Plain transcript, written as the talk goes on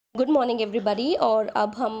Good morning everybody. और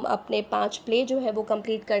अब हम अपने 5 प्ले जो है वो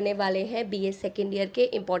कंप्लीट करने वाले हैं बीए सेकेंड ईयर के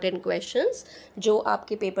इम्पॉर्टेंट क्वेश्चंस जो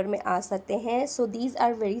आपके पेपर में आ सकते हैं। So these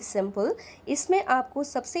are very simple. इसमें आपको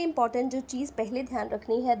सबसे इम्पॉर्टेंट जो चीज़ पहले ध्यान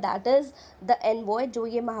रखनी है दैट इज़ द एनवॉय, जो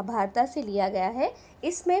ये महाभारत से लिया गया है।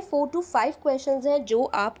 इसमें 4 to 5 क्वेश्चंस हैं जो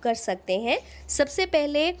आप कर सकते हैं। सबसे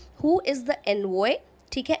पहले, हु इज़ द एनवॉय,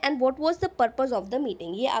 ठीक है, and what was the purpose of the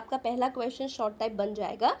meeting. ये आपका पहला क्वेश्चन शॉर्ट टाइप बन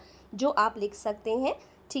जाएगा जो आप लिख सकते हैं।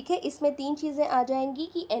 ठीक है, इसमें 3 चीज़ें आ जाएंगी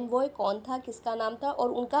कि एनवॉय कौन था, किसका नाम था और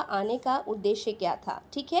उनका आने का उद्देश्य क्या था।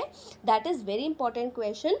 ठीक है, that is very important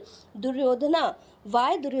question. Duryodhana,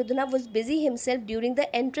 why Duryodhana was busy himself during the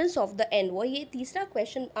entrance of the envoy. ये तीसरा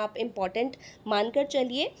क्वेश्चन आप इंपॉर्टेंट मानकर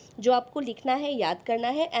चलिए, जो आपको लिखना है, याद करना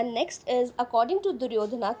है। And next is, according to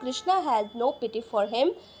Duryodhana Krishna has no pity for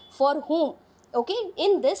him, for हुम। Okay,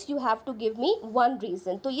 in this you have to give me one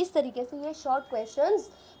reason. तो इस तरीके से ये शॉर्ट क्वेश्चंस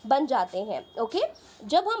बन जाते हैं। ओके,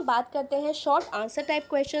 जब हम बात करते हैं शॉर्ट आंसर टाइप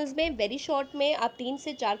क्वेश्चंस में, वेरी शॉर्ट में आप 3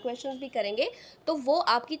 से 4 क्वेश्चंस भी करेंगे तो वो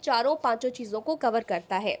आपकी चारों पांचों चीज़ों को कवर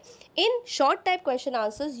करता है। In short type question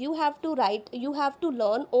answers you have to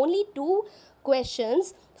learn only 2 questions.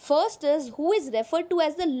 First is, who is referred to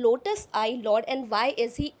as the lotus eye lord and why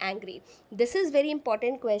is he angry? This is very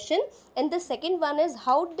important question. And the second one is,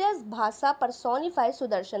 how does bhasa personify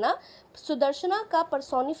sudarshana? Sudarshana का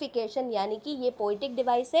personification यानी कि ये poetic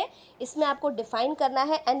device है, इसमें आपको define करना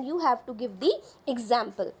है and you have to give the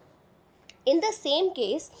example. In the same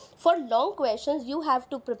case, for long questions you have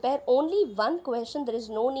to prepare only one question. There is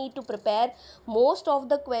no need to prepare most of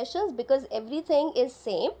the questions because everything is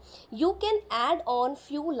same. You can add on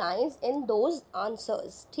few lines in those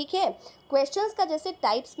answers. ठीक है, questions का जैसे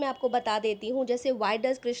types मैं आपको बता देती हूँ। जैसे why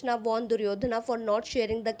does Krishna warn Duryodhana for not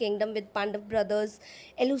sharing the kingdom with Pandav brothers?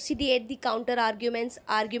 Elucidate the counter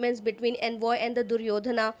arguments between Envoy and the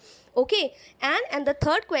Duryodhana. Okay, and the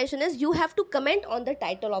third question is, you have to comment on the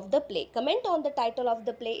title of the play. Comment on the title of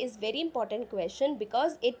the play is very important question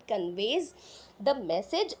because it conveys the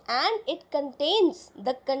message and it contains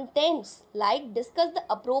the contents like discuss the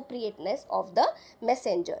appropriateness of the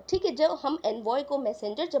messenger. ठीक है, जब हम envoy को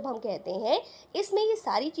messenger जब हम कहते हैं, इसमें ये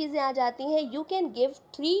सारी चीज़ें आ जाती हैं। You can give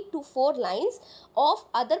 3 to 4 lines of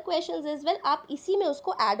other questions as well. आप इसी में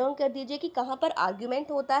उसको add on कर दीजिए कि कहाँ पर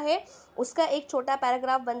argument होता है, उसका एक छोटा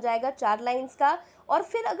पैराग्राफ बन जाएगा 4 लाइन्स का। और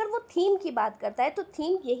फिर अगर वो थीम की बात करता है तो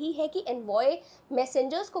थीम यही है कि एनवॉय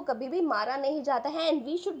मैसेंजर्स को कभी भी मारा नहीं जाता है and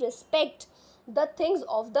we should respect the things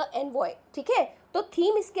of the envoy. ठीक है, तो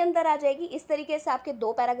थीम इसके अंदर आ जाएगी। इस तरीके से आपके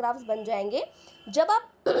 2 पैराग्राफ्स बन जाएंगे। जब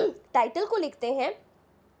आप टाइटल को लिखते हैं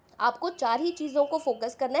आपको 4 ही चीज़ों को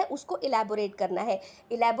फोकस करना है, उसको इलेबोरेट करना है।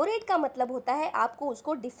 इलेबोरेट का मतलब होता है आपको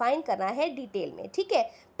उसको डिफाइन करना है डिटेल में। ठीक है,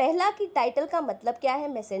 पहला कि टाइटल का मतलब क्या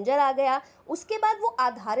है, मैसेंजर आ गया। उसके बाद वो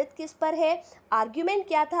आधारित किस पर है, आर्ग्यूमेंट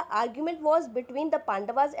क्या था, argument was between the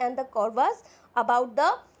Pandavas and the Kauravas about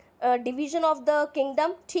the division of the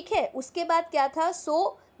kingdom. ठीक है, उसके बाद क्या था,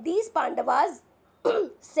 so these Pandavas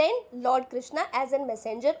send lord Krishna as an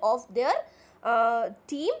messenger of their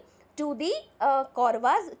team to the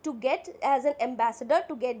Kauravas to get as an ambassador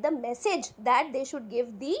to get the message that they should give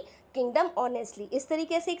the kingdom honestly. इस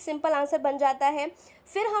तरीके से एक सिंपल आंसर बन जाता है।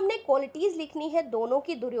 फिर हमने qualities लिखनी है दोनों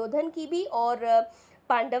की, दुर्योधन की भी और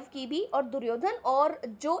पांडव की भी। और दुर्योधन और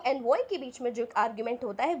जो एनवॉय के बीच में जो आर्ग्यूमेंट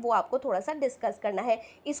होता है वो आपको थोड़ा सा डिस्कस करना है।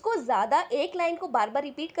 इसको ज़्यादा एक लाइन को बार बार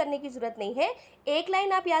रिपीट करने की ज़रूरत नहीं है। एक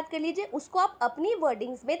लाइन आप याद कर लीजिए, उसको आप अपनी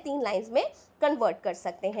वर्डिंग्स में 3 लाइन्स में कन्वर्ट कर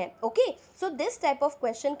सकते हैं। Okay, so this type of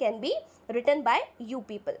question can be written by you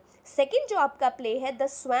people. Second जो आपका प्ले है द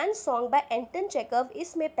स्वैन सॉन्ग बाय एंटन चेकव,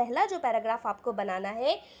 इसमें पहला जो पैराग्राफ आपको बनाना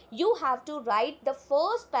है, you have to right the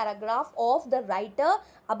first paragraph of the writer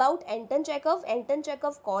about एंटन चेकव। एंटन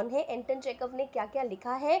चेकव कौन है, एंटन चेकव ने क्या क्या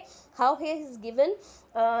लिखा है, how he has given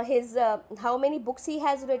his how many books he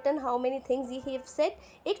has written, how many things he have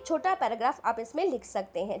said. एक छोटा पैराग्राफ आप इसमें लिख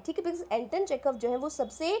सकते हैं। ठीक है, बिकॉज एंटन चेकव जो है वो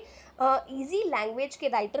सबसे ईजी लैंग्वेज के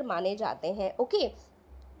राइटर माने जाते हैं। ओके,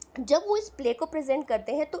 जब वो इस प्ले को प्रेजेंट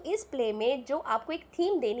करते हैं तो इस प्ले में जो आपको एक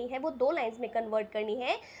थीम देनी है वो 2 लाइन्स में कन्वर्ट करनी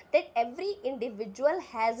है, that every individual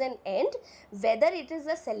has an and, whether it is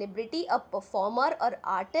a celebrity, a performer, और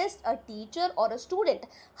आर्टिस्ट, अ टीचर और अ स्टूडेंट।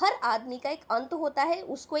 हर आदमी का एक अंत होता है,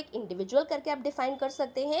 उसको एक इंडिविजुअल करके आप डिफाइन कर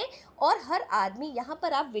सकते हैं। और हर आदमी, यहाँ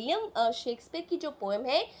पर आप विलियम शेक्सपियर की जो पोएम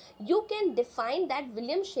है, you can define that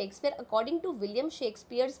William Shakespeare according to William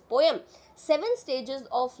Shakespeare's poem 7 stages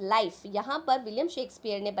of life. यहाँ पर विलियम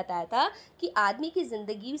शेक्सपियर ने बताया था कि आदमी की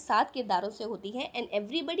ज़िंदगी 7 किरदारों से होती है and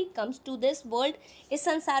everybody comes to this world, इस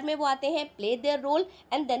संसार में वो आते हैं, play their role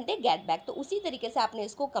and then they get back. तो उसी तरीके से आपने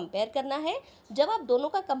इसको कंपेयर करना है। जब आप दोनों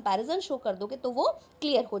का कंपैरिजन शो कर दोगे तो वो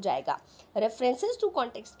क्लियर हो जाएगा। रेफरेंसेस टू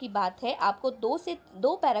कॉन्टेक्स्ट की बात है, आपको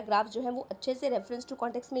 2 पैराग्राफ जो है वो अच्छे से रेफरेंस टू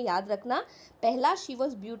कॉन्टेक्स्ट में याद रखना। पहला, शी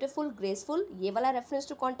वॉज ब्यूटिफुल ग्रेसफुल, ये वाला रेफरेंस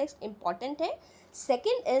टू कॉन्टेक्स्ट इंपॉर्टेंट है।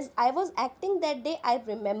 Second is I was acting that day I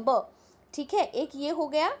remember, ठीक है, एक ये हो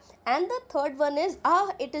गया। And the third one is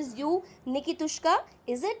it is you निकितुष्का,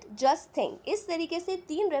 is it just thing. इस तरीके से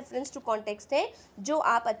 3 रेफरेंस टू कॉन्टेक्स्ट है जो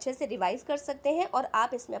आप अच्छे से रिवाइज कर सकते हैं और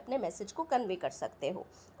आप इसमें अपने मैसेज को कन्वे कर सकते हो।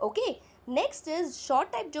 Okay, next is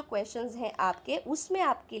short type जो क्वेश्चंस हैं आपके, उसमें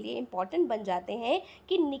आपके लिए इंपॉर्टेंट बन जाते हैं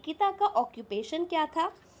कि निकिता का ऑक्यूपेशन क्या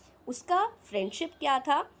था, उसका फ्रेंडशिप क्या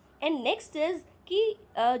था, एंड नेक्स्ट इज कि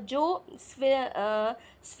जो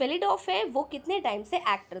स्वेलिडॉफ है वो कितने टाइम से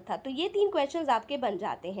एक्टर था। तो ये 3 क्वेश्चंस आपके बन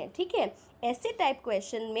जाते हैं, ठीक है। ऐसे टाइप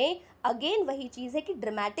क्वेश्चन में अगेन वही चीज़ है कि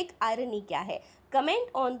ड्रामेटिक आयरनी क्या है,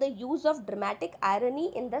 comment on the use of dramatic irony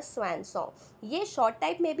in the swan song. ये शॉर्ट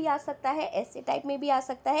टाइप में भी आ सकता है, ऐसे टाइप में भी आ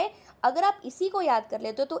सकता है। अगर आप इसी को याद कर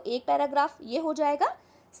लेते हो तो एक पैराग्राफ ये हो जाएगा।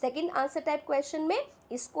 सेकेंड आंसर टाइप क्वेश्चन में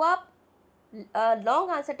इसको आप लॉन्ग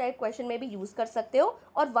आंसर टाइप क्वेश्चन में भी यूज़ कर सकते हो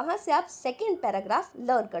और वहाँ से आप सेकेंड पैराग्राफ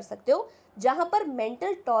लर्न कर सकते हो। जहाँ पर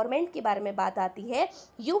मेंटल टॉर्मेंट के बारे में बात आती है,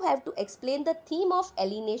 you have to explain the theme of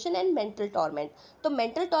alienation and mental torment. तो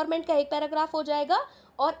मेंटल टॉर्मेंट का एक पैराग्राफ हो जाएगा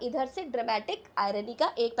और इधर से ड्रामेटिक आयरनी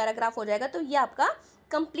का एक पैराग्राफ हो जाएगा। तो ये आपका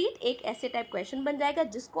कंप्लीट एक ऐसे टाइप क्वेश्चन बन जाएगा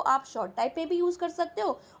जिसको आप शॉर्ट टाइप में भी यूज़ कर सकते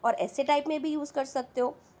हो और ऐसे टाइप में भी यूज़ कर सकते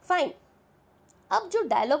हो। फाइन। अब जो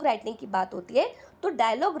डायलॉग राइटिंग की बात होती है, तो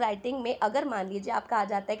डायलॉग राइटिंग में अगर मान लीजिए आपका आ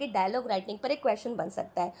जाता है कि डायलॉग राइटिंग पर एक क्वेश्चन बन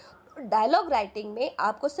सकता है, तो डायलॉग राइटिंग में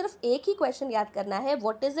आपको सिर्फ एक ही क्वेश्चन याद करना है,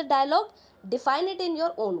 what is the dialogue, define it in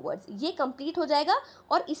your own words. ये कंप्लीट हो जाएगा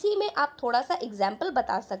और इसी में आप थोड़ा सा एग्जाम्पल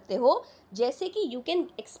बता सकते हो, जैसे कि you can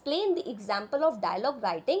explain the example of dialogue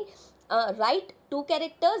writing. Write 2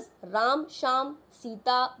 characters, Ram, Shyam,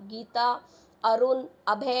 Sita, Gita, Arun,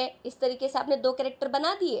 Abhay, इस तरीके से आपने 2 कैरेक्टर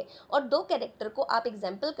बना दिए और 2 कैरेक्टर को आप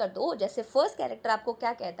एग्जाम्पल कर दो, जैसे फर्स्ट कैरेक्टर आपको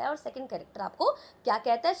क्या कहता है और सेकंड कैरेक्टर आपको क्या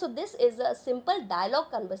कहता है। So this is a simple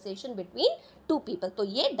dialogue conversation between 2 people. तो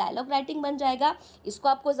ये डायलॉग राइटिंग बन जाएगा, इसको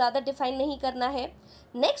आपको ज़्यादा डिफाइन नहीं करना है।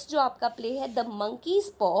 नेक्स्ट जो आपका प्ले है द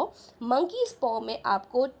मंकीज पॉ। मंकीज पॉ में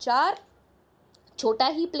आपको 4 छोटा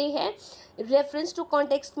ही प्ले है। रेफरेंस टू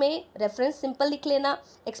कॉन्टेक्स्ट में रेफरेंस सिंपल लिख लेना,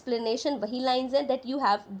 एक्सप्लेनेशन वही लाइंस हैं that you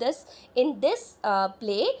have this in this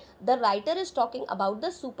play the writer is talking about the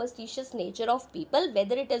superstitious nature of people,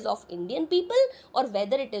 whether it is of Indian people और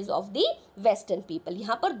whether it is of the western people.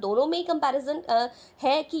 यहाँ पर दोनों में ही comparison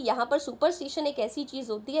है कि यहाँ पर superstition एक ऐसी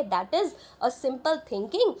चीज़ होती है that is a simple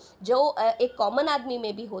thinking जो एक कॉमन आदमी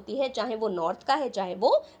में भी होती है, चाहे वो नॉर्थ का है चाहे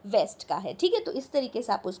वो वेस्ट का है, ठीक है। तो इस तरीके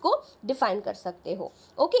से आप उसको डिफाइन कर सकते हो।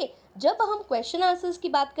 ओके, जब हम क्वेश्चन आंसर्स की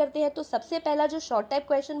बात करते हैं तो सबसे पहला जो शॉर्ट टाइप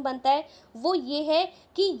क्वेश्चन बनता है वो ये है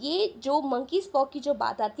कि ये जो मंकी स्पॉ की जो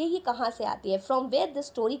बात आती है ये कहाँ से आती है, from where the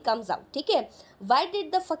story comes out, ठीक है। Why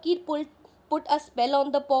did the fakir put a spell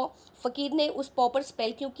on the paw, फकीर ने उस पॉ पर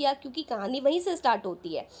स्पेल क्यों किया, क्योंकि कहानी वहीं से स्टार्ट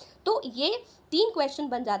होती है। तो ये 3 क्वेश्चन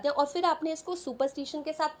बन जाते हैं और फिर आपने इसको सुपरस्टिशन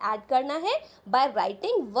के साथ ऐड करना है by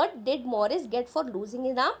writing what did Morris get for losing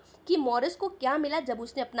his arm, कि मॉरिस को क्या मिला जब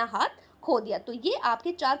उसने अपना हाथ खो दिया। तो ये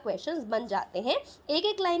आपके 4 क्वेश्चंस बन जाते हैं,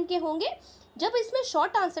 एक लाइन के होंगे। जब इसमें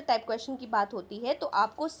शॉर्ट आंसर टाइप क्वेश्चन की बात होती है तो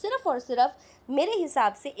आपको सिर्फ और सिर्फ मेरे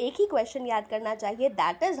हिसाब से एक ही क्वेश्चन याद करना चाहिए,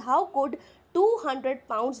 that is how could 200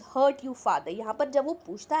 pounds hurt you father. यहाँ पर जब वो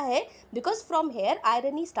पूछता है, because from here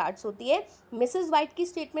irony starts होती है, मिसेस वाइट की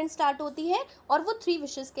स्टेटमेंट स्टार्ट होती है और वो 3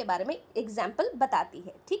 विशेस के बारे में एग्जाम्पल बताती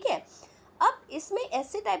है, ठीक है। अब इसमें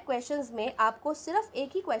ऐसे टाइप क्वेश्चंस में आपको सिर्फ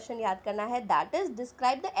एक ही क्वेश्चन याद करना है, that is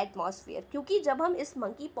describe the atmosphere. क्योंकि जब हम इस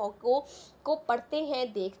मंकी पॉ को पढ़ते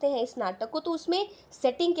हैं, देखते हैं इस नाटक को, तो उसमें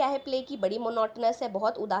सेटिंग क्या है प्ले की, बड़ी मोनोटनस है,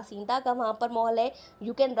 बहुत उदासीनता का वहाँ पर माहौल है।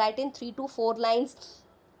 You can write in 3 to 4 lines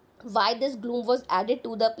why this gloom was added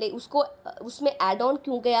to the play, उसको उसमें एड ऑन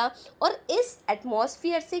क्यों गया और इस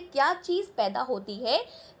एटमॉस्फेयर से क्या चीज़ पैदा होती है।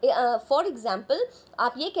 फॉर एग्जाम्पल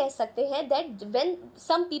आप ये कह सकते हैं that when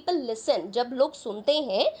some people listen, जब लोग सुनते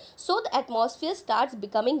हैं, so the atmosphere starts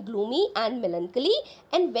becoming gloomy and melancholy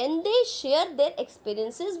and when they share their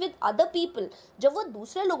experiences with other people, जब वो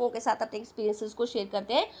दूसरे लोगों के साथ अपने एक्सपीरियंसेस को शेयर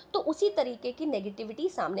करते हैं तो उसी तरीके की नेगेटिविटी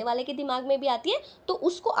सामने वाले के दिमाग में भी आती है। तो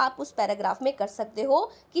उसको आप उस पैराग्राफ में कर सकते हो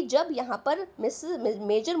कि जब यहाँ पर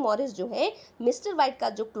मेजर मॉरिस जो है मिस्टर वाइट का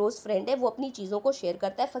जो क्लोज फ्रेंड है वो अपनी चीज़ों को शेयर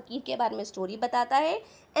करता है, फ़कीर के बारे में स्टोरी बताता है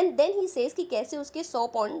एंड देन ही सेज कि कैसे उसके 100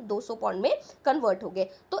 पॉइंट 200 पॉइंट में कन्वर्ट हो गए।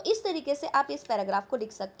 तो इस तरीके से आप इस पैराग्राफ को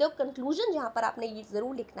लिख सकते हो। कंक्लूजन यहाँ पर आपने ये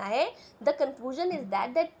ज़रूर लिखना है, the conclusion is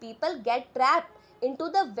that people get trapped into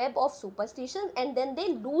the web of superstitions and then they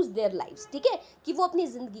lose their lives। ठीक है, कि वो अपनी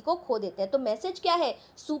जिंदगी को खो देते हैं। तो मैसेज क्या है,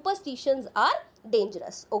 superstitions are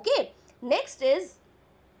dangerous. Okay, next is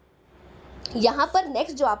यहाँ पर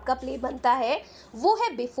नेक्स्ट जो आपका प्ले बनता है वो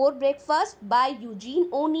है before breakfast by Eugene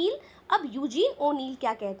O'Neill. अब यूजीन ओनील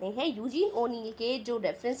क्या कहते हैं, यूजीन ओनील के जो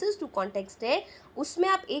रेफरेंसेस टू कॉन्टेक्स्ट है उसमें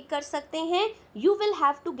आप एक कर सकते हैं, you will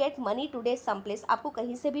have to get money today some place. आपको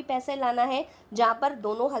कहीं से भी पैसे लाना है जहाँ पर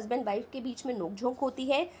दोनों हस्बैंड वाइफ के बीच में नोकझोंक होती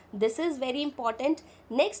है, this is very important.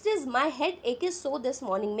 Next is my head ache is so this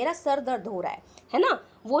morning, मेरा सर दर्द हो रहा है ना,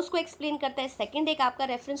 वो उसको एक्सप्लेन करता है। सेकंड एक आपका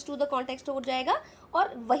रेफरेंस टू द कॉन्टेक्स्ट हो जाएगा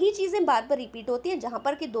और वही चीज़ें बार बार रिपीट होती हैं जहाँ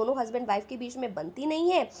पर कि दोनों हस्बैंड वाइफ के बीच में बनती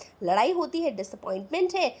नहीं है, लड़ाई होती है,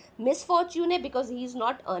 डिसअपॉइंटमेंट है, मिसफॉर्च्यून है because he is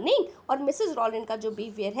not earning, और मिसेज रोलैंड का जो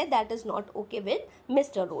बिहेवियर है that is not okay with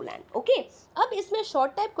Mr Roland. Okay, अब इसमें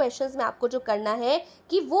शॉर्ट टाइप क्वेश्चंस में आपको जो करना है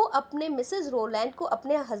कि वो अपने मिसेज रोलैंड को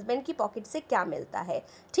अपने हस्बैंड की पॉकेट से क्या मिलता है,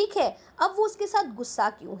 ठीक है, अब वो उसके साथ गुस्सा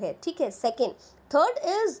क्यों है, ठीक है। सेकेंड, थर्ड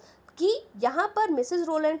इज कि यहाँ पर मिसेज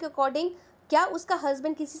रोलैंड के अकॉर्डिंग क्या उसका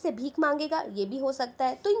हस्बैंड किसी से भीख मांगेगा, ये भी हो सकता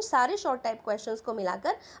है। तो इन सारे शॉर्ट टाइप क्वेश्चंस को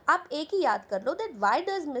मिलाकर आप एक ही याद कर लो, that why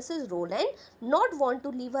does Mrs Roland not want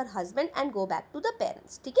to leave her husband and go back to the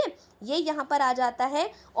parents, ठीक है, ये यहाँ पर आ जाता है।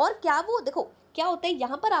 और क्या वो देखो क्या होता है,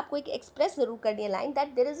 यहाँ पर आपको एक एक्सप्रेस जरूर करनी है line,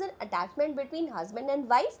 that there is an attachment between husband and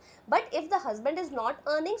wife, but if the husband is not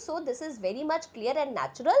earning, so this is very much clear and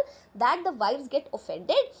natural that the wife's get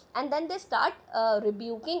offended and then they start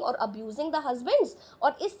rebuking और abusing the husbands,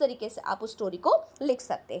 और इस तरीके से आप उस story को लिख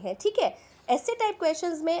सकते हैं, ठीक है। ऐसे टाइप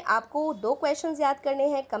क्वेश्चंस में आपको 2 क्वेश्चंस याद करने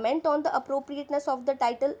हैं, comment on the appropriateness of the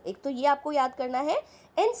title, एक तो ये आपको याद करना है,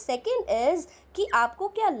 एंड सेकेंड इज कि आपको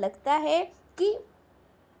क्या लगता है कि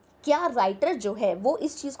क्या राइटर जो है वो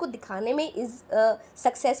इस चीज़ को दिखाने में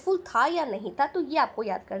सक्सेसफुल था या नहीं था, तो ये आपको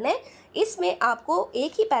याद करना है। इसमें आपको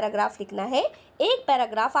एक ही पैराग्राफ लिखना है, एक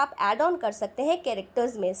पैराग्राफ आप ऐड ऑन कर सकते हैं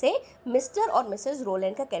कैरेक्टर्स में से, मिस्टर और मिसेस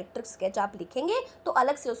रोलैंड का कैरेक्टर स्केच आप लिखेंगे तो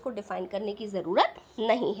अलग से उसको डिफाइन करने की ज़रूरत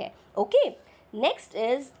नहीं है। ओके, नेक्स्ट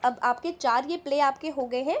इज, अब आपके 4 ये प्ले आपके हो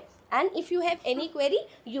गए हैं, and if you have any query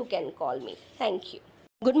you can call me. Thank you.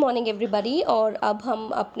 Good morning everybody, और अब हम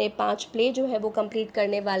अपने 5 प्ले जो है वो कंप्लीट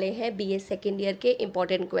करने वाले हैं बीए सेकेंड ईयर के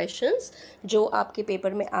इम्पॉर्टेंट क्वेश्चंस जो आपके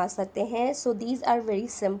पेपर में आ सकते हैं। So these are very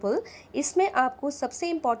simple. इसमें आपको सबसे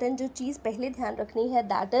इम्पॉर्टेंट जो चीज़ पहले ध्यान रखनी है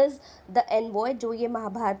दैट इज़ द एनवॉय, जो ये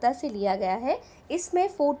महाभारत से लिया गया है। इसमें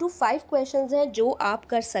 4 to 5 क्वेश्चंस हैं जो आप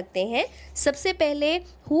कर सकते हैं। सबसे पहले,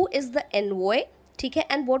 हु इज़ द एनवॉय, ठीक है,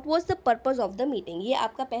 and what was the purpose of the meeting, ये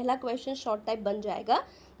आपका पहला क्वेश्चन शॉर्ट टाइप बन जाएगा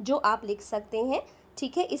जो आप लिख सकते हैं,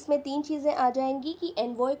 ठीक है। इसमें 3 चीज़ें आ जाएंगी कि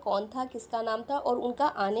एनवॉय कौन था, किसका नाम था और उनका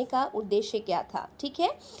आने का उद्देश्य क्या था, ठीक है,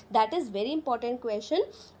 that is very important question.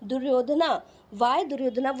 Duryodhana, why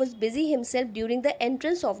Duryodhana was busy himself during the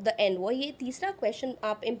entrance of the envoy, ये तीसरा क्वेश्चन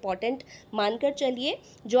आप इंपॉर्टेंट मानकर चलिए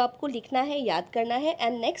जो आपको लिखना है, याद करना है।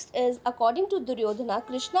 And next is, according to Duryodhana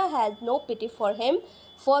Krishna has no pity for him,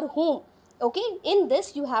 for whom, okay, in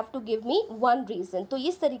this you have to give me 1 reason. तो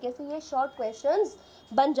इस तरीके से ये शॉर्ट क्वेश्चंस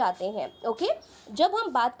बन जाते हैं। ओके, जब हम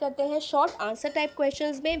बात करते हैं शॉर्ट आंसर टाइप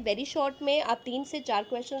क्वेश्चंस में, वेरी शॉर्ट में आप 3 से 4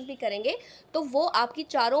 क्वेश्चंस भी करेंगे तो वो आपकी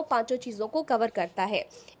 4-5 चीज़ों को कवर करता है।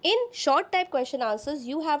 In short type question answers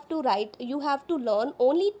you have to learn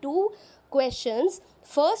only 2 questions.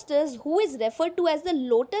 First is, who is referred to as the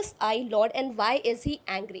lotus eye lord and why is he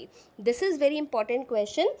angry? This is very important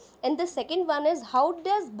question. And the second one is, how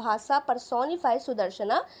does Bhasa personify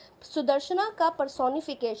Sudarshana? Sudarshana का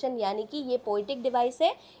personification यानी कि ये poetic device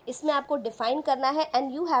है, इसमें आपको define करना है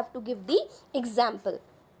and you have to give the example.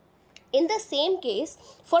 In the same case,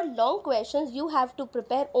 for long questions, you have to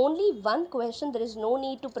prepare only 1 question. There is no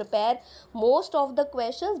need to prepare most of the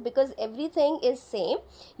questions because everything is same.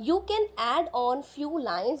 You can add on few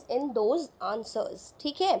lines in those answers.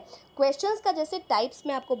 ठीक है, questions का जैसे types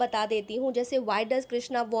मैं आपको बता देती हूँ, जैसे why does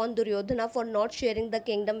Krishna warn Duryodhana for not sharing the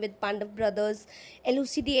kingdom with Pandav brothers?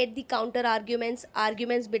 Elucidate the counter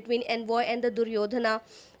arguments between Envoy and the Duryodhana.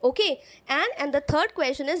 Okay, and the third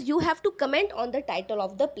question is, you have to comment on the title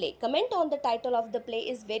of the play. Comment on the title of the play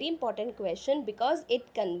is very important question because it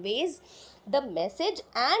conveys the message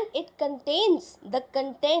and it contains the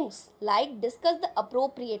contents like discuss the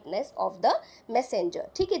appropriateness of the messenger.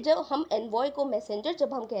 ठीक है, जब हम envoy को messenger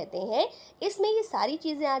जब हम कहते हैं, इसमें ये सारी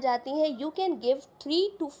चीज़ें आ जाती हैं। You can give 3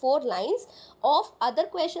 to 4 lines of other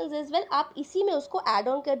questions as well. आप इसी में उसको ऐड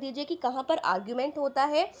ऑन कर दीजिए कि कहाँ पर आर्ग्यूमेंट होता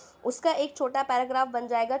है, उसका एक छोटा पैराग्राफ बन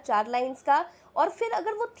जाएगा 4 लाइन्स का। और फिर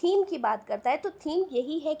अगर वो थीम की बात करता है तो थीम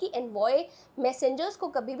यही है कि एनवॉय मैसेंजर्स को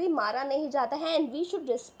कभी भी मारा नहीं जाता है and we should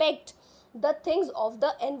respect the things of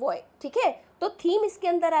the envoy. ठीक है, तो थीम इसके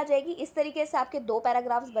अंदर आ जाएगी। इस तरीके से आपके 2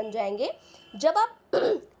 पैराग्राफ्स बन जाएंगे। जब आप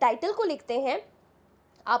टाइटल को लिखते हैं,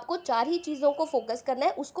 आपको 4 ही चीज़ों को फोकस करना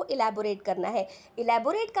है, उसको इलेबोरेट करना है।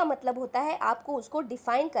 इलेबोरेट का मतलब होता है आपको उसको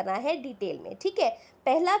डिफाइन करना है डिटेल में। ठीक है,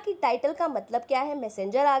 पहला कि टाइटल का मतलब क्या है,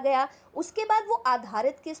 मैसेंजर आ गया। उसके बाद वो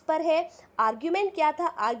आधारित किस पर है, आर्ग्यूमेंट क्या था,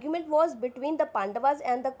 argument was between the Pandavas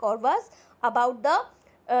and the Kauravas about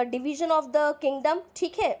the division of the kingdom.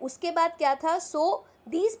 ठीक है, उसके बाद क्या था, so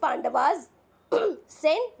these Pandavas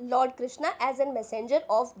send lord Krishna as an messenger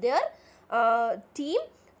of their team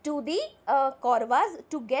to the Kauravas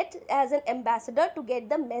to get as an ambassador to get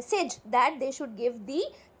the message that they should give the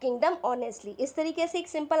kingdom honestly। इस तरीके से एक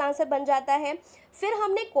सिंपल आंसर बन जाता है। फिर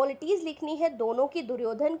हमने qualities लिखनी है दोनों की,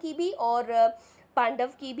 दुर्योधन की भी और पांडव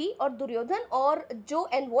की भी, और दुर्योधन और जो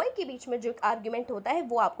एनवॉय के बीच में जो आर्ग्यूमेंट होता है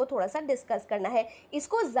वो आपको थोड़ा सा डिस्कस करना है।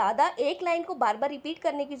 इसको ज़्यादा एक लाइन को बार बार रिपीट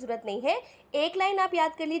करने की ज़रूरत नहीं है। एक लाइन आप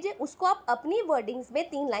याद कर लीजिए, उसको आप अपनी वर्डिंग्स में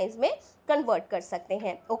 3 लाइन्स में कन्वर्ट कर सकते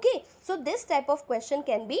हैं। Okay, so this type of question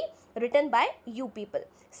can be written by you people.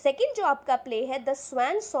 Second जो आपका प्ले है द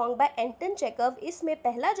स्वान सॉन्ग बाय एंटन चेकव, इसमें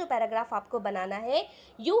पहला जो पैराग्राफ आपको बनाना है,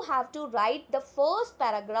 you have to right the first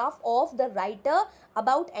paragraph of the writer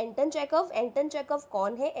about एंटन चेकव। एंटन चेकव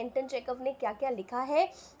कौन है, एंटन चेकव ने क्या क्या लिखा है,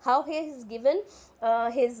 how he has given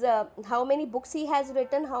his how many books he has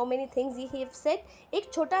written, how many things he have said.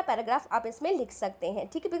 एक छोटा पैराग्राफ आप इसमें लिख सकते हैं।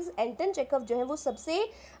 ठीक है, बिकॉज एंटन चेकव जो है वो सबसे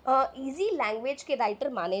ईजी लैंग्वेज के राइटर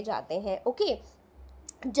माने जाते हैं। ओके,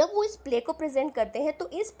 जब वो इस प्ले को प्रेजेंट करते हैं तो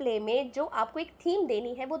इस प्ले में जो आपको एक थीम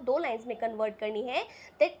देनी है वो 2 लाइन्स में कन्वर्ट करनी है,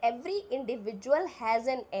 that every individual has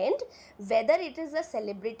an and, whether it is a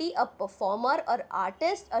celebrity, a performer और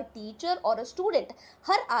आर्टिस्ट, अ टीचर और अ स्टूडेंट।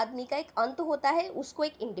 हर आदमी का एक अंत होता है, उसको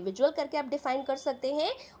एक इंडिविजुअल करके आप डिफाइन कर सकते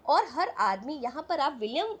हैं। और हर आदमी, यहाँ पर आप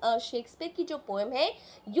विलियम शेक्सपियर की जो पोएम है,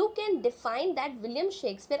 you can define that William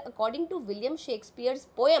Shakespeare according to William Shakespeare's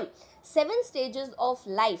poem 7 stages of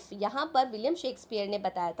life. यहाँ पर विलियम शेक्सपियर ने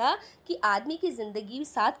बताया था कि आदमी की ज़िंदगी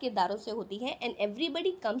 7 किरदारों से होती है and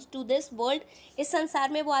everybody comes to this world, इस संसार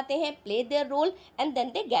में वो आते हैं, play their role and then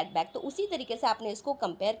they get back. तो उसी तरीके से आपने इसको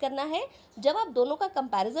कंपेयर करना है। जब आप दोनों का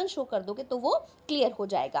कंपैरिजन शो कर दोगे तो वो क्लियर हो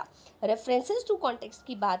जाएगा। रेफरेंसेस टू कॉन्टेक्स्ट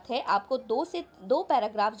की बात है, आपको 2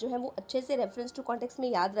 पैराग्राफ जो है वो अच्छे से रेफरेंस टू कॉन्टेक्स्ट में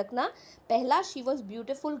याद रखना। पहला, शी वॉज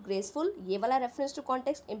ब्यूटिफुल ग्रेसफुल, ये वाला रेफरेंस टू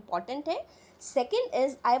कॉन्टेक्स्ट इंपॉर्टेंट है। Second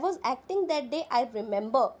is I was acting that day I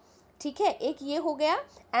remember. ठीक है, एक ये हो गया।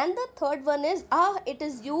 And the third one is it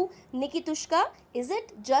is you निकितुष्का, is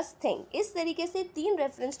it just thing. इस तरीके से 3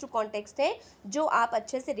 रेफरेंस टू कॉन्टेक्स्ट है जो आप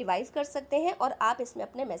अच्छे से रिवाइज कर सकते हैं और आप इसमें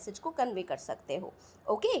अपने मैसेज को कन्वे कर सकते हो।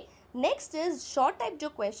 Okay, next is short type जो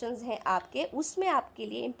क्वेश्चंस हैं आपके, उसमें आपके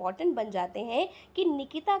लिए इंपॉर्टेंट बन जाते हैं कि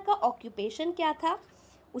निकिता का ऑक्यूपेशन क्या था,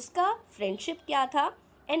 उसका फ्रेंडशिप क्या था,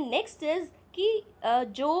 एंड नेक्स्ट इज कि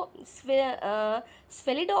जो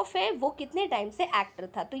स्फेलिडॉफ है वो कितने टाइम से एक्टर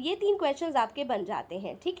था। तो ये 3 क्वेश्चंस आपके बन जाते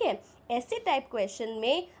हैं। ठीक है, ऐसे टाइप क्वेश्चन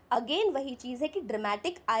में अगेन वही चीज़ है कि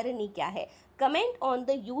ड्रामेटिक आयरनी क्या है, comment on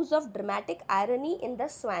the use of dramatic irony in the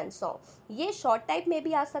swan song. ये शॉर्ट टाइप में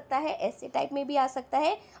भी आ सकता है, ऐसे टाइप में भी आ सकता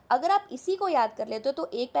है। अगर आप इसी को याद कर लेते हो तो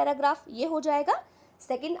एक पैराग्राफ ये हो जाएगा।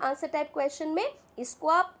 सेकेंड आंसर टाइप क्वेश्चन में इसको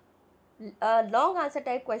आप लॉन्ग आंसर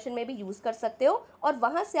टाइप क्वेश्चन में भी यूज़ कर सकते हो और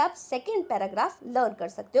वहाँ से आप सेकेंड पैराग्राफ लर्न कर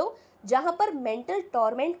सकते हो, जहाँ पर मेंटल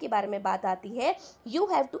टॉर्मेंट के बारे में बात आती है। You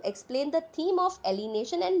have to explain the theme of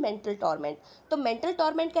alienation and mental torment. तो मेंटल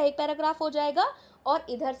टॉर्मेंट का एक पैराग्राफ हो जाएगा और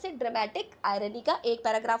इधर से ड्रामेटिक आयरनी का एक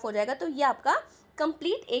पैराग्राफ हो जाएगा। तो ये आपका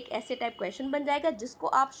कंप्लीट एक ऐसे टाइप क्वेश्चन बन जाएगा जिसको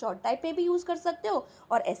आप शॉर्ट टाइप में भी यूज़ कर सकते हो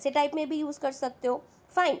और ऐसे टाइप में भी यूज़ कर सकते हो।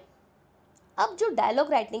 फाइन, अब जो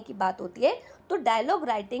डायलॉग राइटिंग की बात होती है तो डायलॉग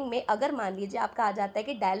राइटिंग में अगर मान लीजिए आपका आ जाता है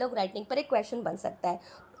कि डायलॉग राइटिंग पर एक क्वेश्चन बन सकता है,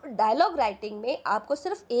 तो डायलॉग राइटिंग में आपको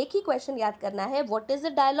सिर्फ एक ही क्वेश्चन याद करना है, what is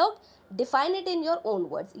the dialogue, define it in your own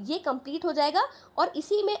words. ये कंप्लीट हो जाएगा और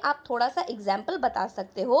इसी में आप थोड़ा सा एग्जाम्पल बता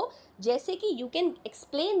सकते हो, जैसे कि you can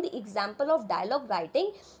explain the example of dialogue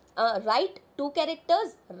writing, write 2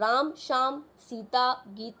 characters, Ram, Shyam, Sita,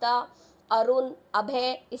 Gita, Arun,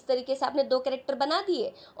 Abhay, इस तरीके से आपने 2 कैरेक्टर बना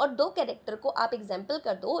दिए और 2 कैरेक्टर को आप एग्जाम्पल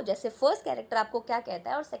कर दो, जैसे फर्स्ट कैरेक्टर आपको क्या कहता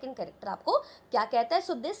है और सेकंड कैरेक्टर आपको क्या कहता है.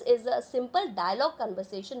 So this is a simple dialogue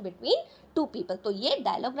conversation between 2 people. तो ये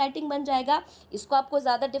डायलॉग राइटिंग बन जाएगा, इसको आपको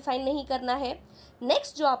ज़्यादा डिफाइन नहीं करना है.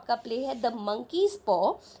 नेक्स्ट जो आपका प्ले है द मंकीज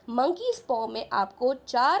पॉ. मंकीज पॉ में आपको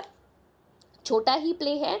 4 छोटा ही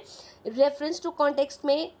प्ले है. रेफरेंस टू कॉन्टेक्स्ट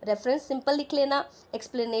में रेफरेंस सिंपल लिख लेना,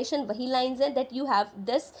 एक्सप्लेनेशन वही लाइंस हैं that you have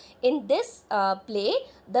this in this play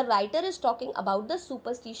the writer is talking about the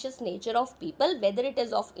superstitious nature of people, whether it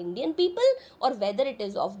is of Indian people और whether it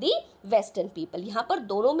is of the western people. यहाँ पर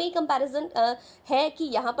दोनों में ही comparison है कि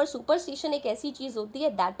यहाँ पर superstition एक ऐसी चीज़ होती है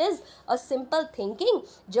that is a simple thinking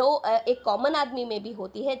जो एक कॉमन आदमी में भी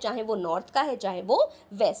होती है, चाहे वो नॉर्थ का है चाहे वो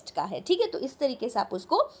वेस्ट का है. ठीक है, तो इस तरीके से आप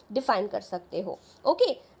उसको डिफाइन कर सकते हो.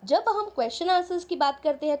 ओके, जब हम क्वेश्चन आंसर्स की बात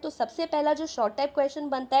करते हैं तो सबसे पहला जो शॉर्ट टाइप क्वेश्चन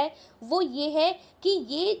बनता है वो ये है कि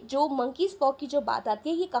ये जो मंकीज पॉ की जो बात आती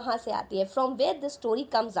है ये कहाँ से आती है, from where the story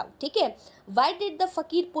comes out. ठीक है, why did the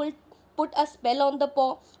fakir put a spell on the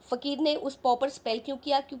paw. फकीर ने उस पॉ पर स्पेल क्यों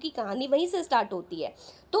किया, क्योंकि कहानी वहीं से स्टार्ट होती है.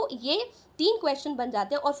 तो ये 3 क्वेश्चन बन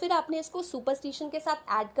जाते हैं और फिर आपने इसको सुपरस्टिशन के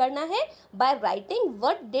साथ ऐड करना है by writing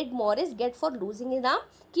what did Morris get for losing his arm,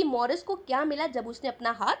 कि मॉरिस को क्या मिला जब उसने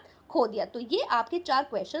अपना हाथ खो दिया. तो ये आपके 4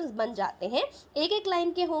 क्वेश्चंस बन जाते हैं, एक एक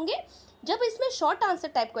लाइन के होंगे. जब इसमें शॉर्ट आंसर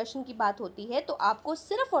टाइप क्वेश्चन की बात होती है तो आपको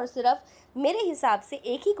सिर्फ और सिर्फ मेरे हिसाब से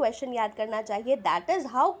एक ही क्वेश्चन याद करना चाहिए, that is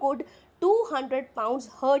how could 200 pounds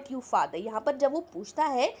hurt you father. यहाँ पर जब वो पूछता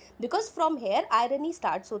है, because from here irony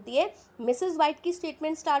starts होती है, मिसेस वाइट की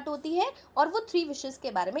स्टेटमेंट स्टार्ट होती है और वो 3 विशेस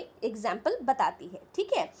के बारे में एग्जाम्पल बताती है.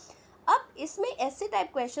 ठीक है, अब इसमें ऐसे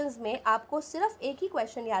टाइप क्वेश्चंस में आपको सिर्फ एक ही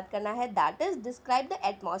क्वेश्चन याद करना है, that is describe the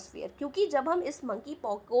atmosphere. क्योंकि जब हम इस मंकी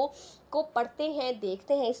पॉ को पढ़ते हैं,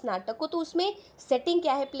 देखते हैं इस नाटक को, तो उसमें सेटिंग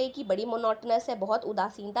क्या है प्ले की, बड़ी मोनोटनस है, बहुत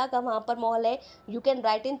उदासीनता का वहाँ पर माहौल है. You can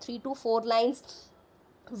write in 3 to 4 lines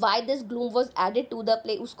why this gloom was added to the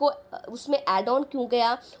play, उसको उसमें एड ऑन क्यों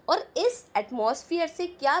गया और इस एटमॉस्फियर से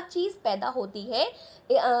क्या चीज़ पैदा होती है.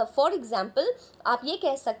 फॉर एग्जाम्पल आप ये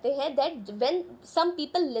कह सकते हैं that when some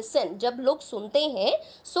people listen, जब लोग सुनते हैं,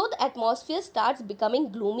 so the atmosphere starts becoming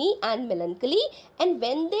gloomy and melancholy and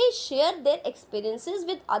when they share their experiences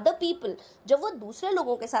with other people, जब वो दूसरे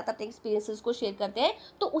लोगों के साथ अपने एक्सपीरियंसेस को शेयर करते हैं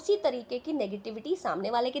तो उसी तरीके की नेगेटिविटी सामने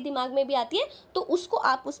वाले के दिमाग में भी आती है. तो उसको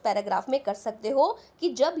आप उस पैराग्राफ में कर सकते हो कि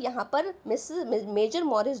जब यहाँ पर मेजर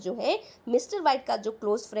मॉरिस जो है मिस्टर वाइट का जो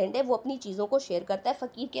क्लोज फ्रेंड है वो अपनी चीज़ों को शेयर करता है,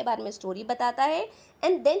 फकीर के बारे में स्टोरी बताता है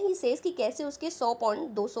एंड देन ही सेज कि कैसे उसके 100 पॉइंट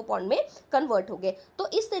 200 पॉइंट में कन्वर्ट हो गए. तो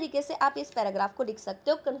इस तरीके से आप इस पैराग्राफ को लिख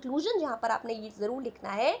सकते हो. कंक्लूजन यहाँ पर आपने ये जरूर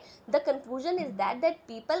लिखना है, the conclusion is that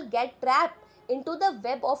people get trapped into the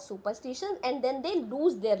web of superstition and then they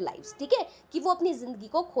lose their lives. ठीक है, कि वो अपनी जिंदगी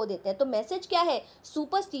को खो देते हैं. तो मैसेज क्या है,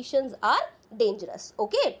 superstitions are dangerous.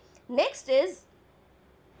 Okay, next is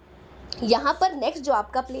यहाँ पर नेक्स्ट जो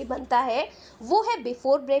आपका प्ले बनता है वो है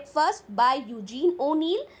before breakfast by Eugene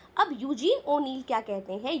O'Neill. अब यूजीन ओनील क्या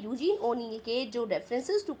कहते हैं, यूजीन ओनील के जो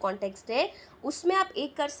रेफरेंसेस टू कॉन्टेक्स्ट है उसमें आप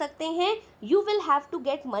एक कर सकते हैं, you will have to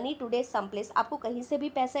get money today some place. आपको कहीं से भी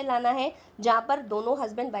पैसे लाना है जहाँ पर दोनों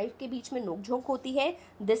हस्बैंड वाइफ के बीच में नोकझोंक होती है.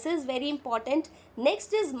 This is very important.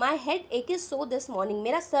 Next is my head ache is so this morning,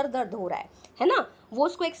 मेरा सर दर्द हो रहा है ना, वो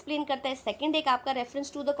उसको एक्सप्लेन करता है. सेकंड एक आपका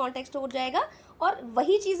रेफरेंस टू द कॉन्टेक्स्ट हो जाएगा और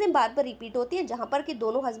वही चीज़ें बार बार रिपीट होती हैं जहाँ पर कि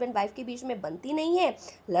दोनों हस्बैंड वाइफ के बीच में बनती नहीं है,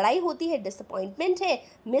 लड़ाई होती है, डिसअपॉइंटमेंट है,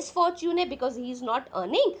 मिसफॉर्च्यून है because he is not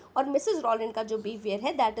earning, और मिसेज रोलैंड का जो बिहेवियर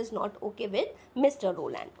है that is not okay with Mr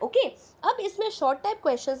Roland. Okay, अब इसमें शॉर्ट टाइप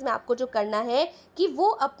क्वेश्चंस में आपको जो करना है कि वो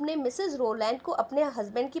अपने मिसेज रोलैंड को अपने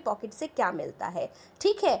हस्बैंड की पॉकेट से क्या मिलता है.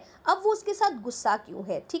 ठीक है, अब वो उसके साथ गुस्सा क्यों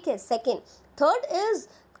है. ठीक है, सेकेंड. थर्ड इज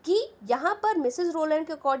कि यहाँ पर मिसेज रोलैंड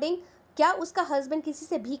के अकॉर्डिंग क्या उसका हस्बैंड किसी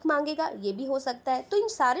से भीख मांगेगा, ये भी हो सकता है. तो इन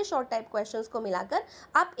सारे शॉर्ट टाइप क्वेश्चंस को मिलाकर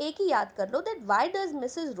आप एक ही याद कर लो, that why does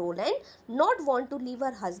Mrs Roland not want to leave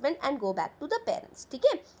her husband and go back to the parents. ठीक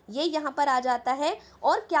है, ये यहाँ पर आ जाता है.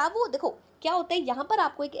 और क्या वो देखो क्या होता है, यहाँ पर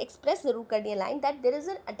आपको एक एक्सप्रेस जरूर करनी है line, that there is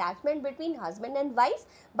an attachment between husband and wife,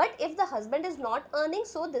 but if the husband is not earning,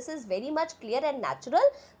 so this is very much clear and natural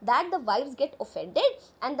that the wife's get offended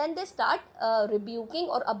and then they start rebuking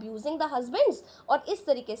और abusing the husbands. और इस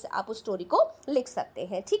तरीके से आप उस story को लिख सकते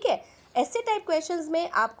हैं. ठीक है, ऐसे टाइप क्वेश्चंस में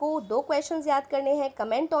आपको 2 क्वेश्चंस याद करने हैं.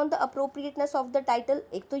 Comment on the appropriateness of the title,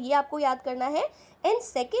 एक तो ये आपको याद करना है, एंड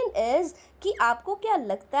सेकेंड इज कि आपको क्या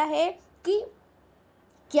लगता है कि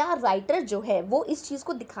क्या राइटर जो है वो इस चीज़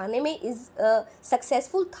को दिखाने में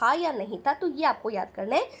सक्सेसफुल था या नहीं था, तो ये आपको याद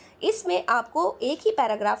करना है। इसमें आपको एक ही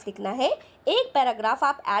पैराग्राफ लिखना है, एक पैराग्राफ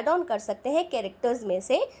आप ऐड ऑन कर सकते हैं कैरेक्टर्स में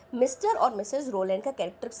से। मिस्टर और मिसेस रोलैंड का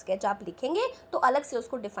कैरेक्टर स्केच आप लिखेंगे तो अलग से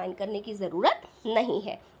उसको डिफाइन करने की ज़रूरत नहीं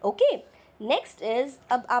है। ओके, नेक्स्ट इज,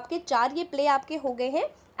 अब आपके 4 ये प्ले आपके हो गए हैं,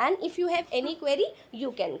 and if you have any query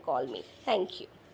you can call me. Thank you.